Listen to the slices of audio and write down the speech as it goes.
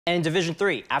And in Division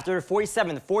 3, after a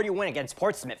 47-40 win against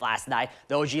Portsmouth last night,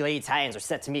 the OG Lady Italians are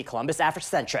set to meet Columbus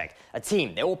Africentric, a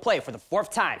team they will play for the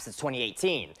 4th time since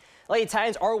 2018. The Lady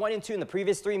Italians are 1-2 in the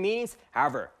previous 3 meetings.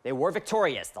 However, they were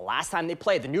victorious the last time they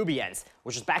played the Nubians,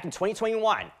 which was back in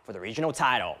 2021 for the regional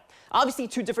title. Obviously,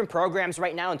 2 different programs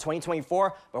right now in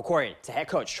 2024, but according to head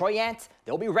coach Troy Yant,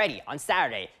 they'll be ready on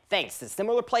Saturday thanks to the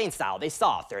similar playing style they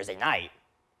saw Thursday night.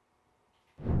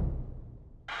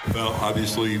 Well,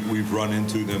 obviously, we've run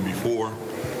into them before.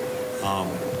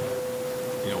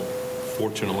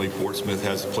 Fortunately, Portsmouth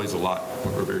plays a lot.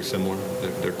 We're very similar.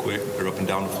 They're quick. They're up and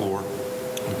down the floor.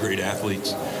 They're great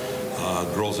athletes.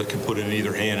 Girls that can put it in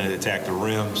either hand and attack the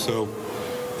rim. So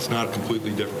it's not a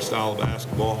completely different style of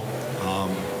basketball.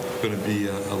 It's going to be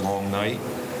a long night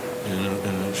and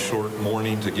a short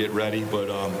morning to get ready. But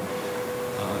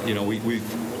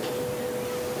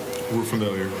we're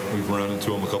familiar. We've run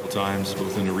into them a couple times,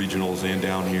 both in the regionals and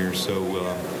down here. So,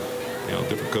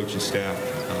 different coaching staff.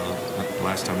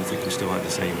 Last time I think we still had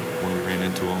the same when we ran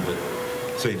into them, but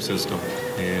same system.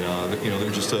 And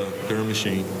they're a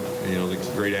machine.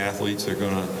 They're great athletes. They're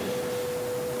going to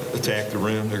attack the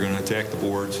rim. They're going to attack the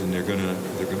boards, and they're going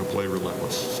to play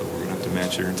relentless. So we're going to have to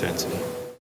match their intensity.